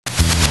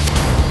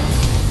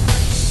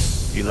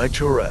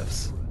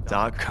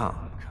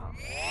electrorevs.com.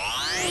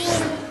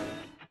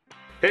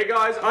 Hey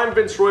guys, I'm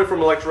Vince Roy from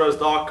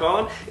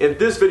electrorevs.com. In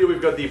this video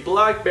we've got the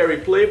BlackBerry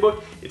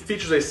Playbook. It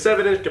features a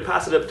 7-inch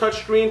capacitive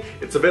touchscreen.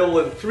 It's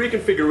available in 3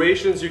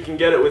 configurations. You can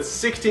get it with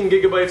 16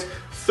 gigabytes,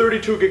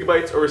 32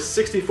 gigabytes, or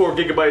 64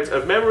 gigabytes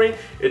of memory.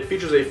 It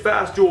features a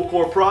fast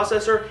dual-core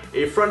processor,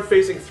 a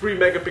front-facing 3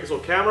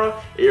 megapixel camera,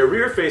 a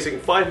rear-facing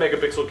 5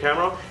 megapixel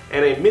camera,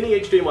 and a mini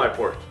HDMI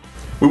port.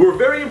 We were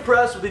very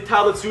impressed with the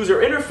tablet's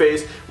user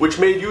interface, which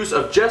made use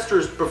of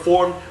gestures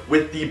performed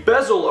with the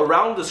bezel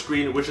around the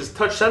screen, which is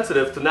touch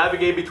sensitive to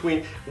navigate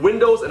between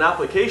windows and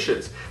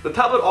applications. The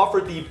tablet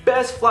offered the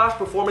best flash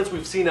performance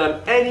we've seen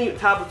on any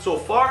tablet so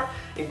far,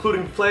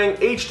 including playing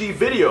HD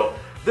video.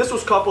 This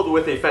was coupled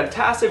with a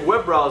fantastic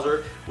web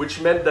browser, which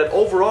meant that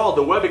overall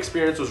the web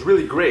experience was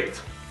really great.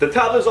 The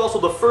tablet is also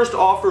the first to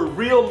offer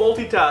real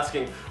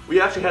multitasking. We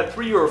actually had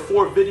 3 or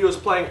 4 videos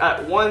playing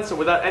at once and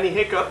without any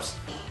hiccups.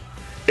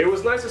 It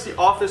was nice to see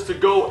Office to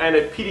Go and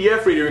a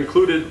PDF reader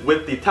included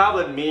with the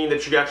tablet, meaning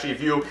that you can actually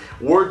view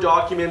Word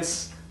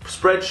documents,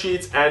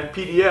 spreadsheets, and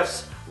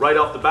PDFs right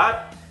off the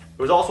bat.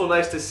 It was also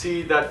nice to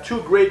see that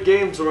 2 great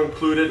games were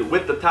included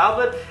with the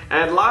tablet.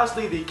 And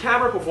lastly, the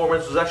camera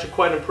performance was actually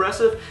quite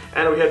impressive,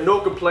 and we had no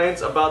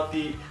complaints about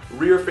the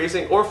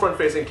rear-facing or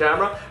front-facing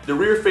camera. The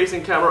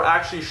rear-facing camera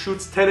actually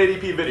shoots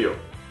 1080p video.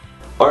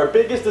 Our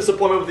biggest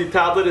disappointment with the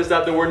tablet is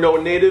that there were no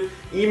native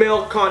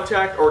email,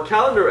 contact, or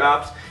calendar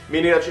apps,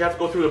 meaning that you have to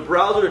go through the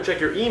browser to check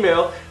your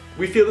email.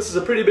 We feel this is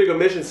a pretty big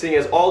omission, seeing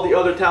as all the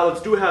other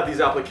tablets do have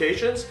these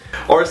applications.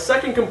 Our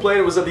second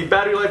complaint was that the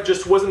battery life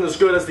just wasn't as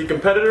good as the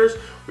competitors.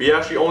 We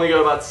actually only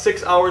got about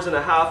 6.5 hours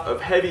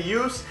of heavy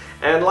use.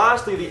 And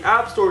lastly, the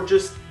App Store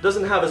just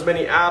doesn't have as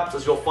many apps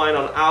as you'll find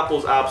on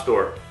Apple's App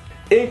Store.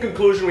 In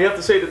conclusion, we have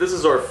to say that this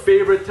is our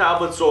favorite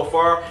tablet so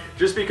far,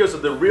 just because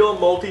of the real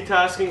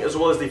multitasking as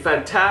well as the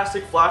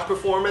fantastic flash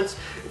performance.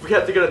 If we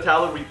had to get a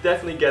tablet, we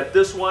definitely get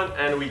this one,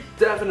 and we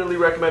definitely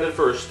recommend it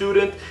for a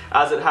student,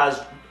 as it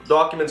has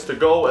documents to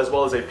go as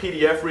well as a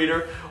PDF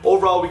reader.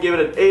 Overall, we give it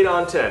an 8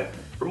 on 10.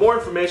 For more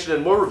information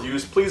and more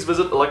reviews, please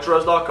visit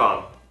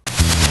electrorevs.com.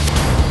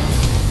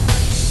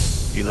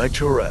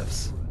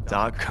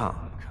 electrorevs.com.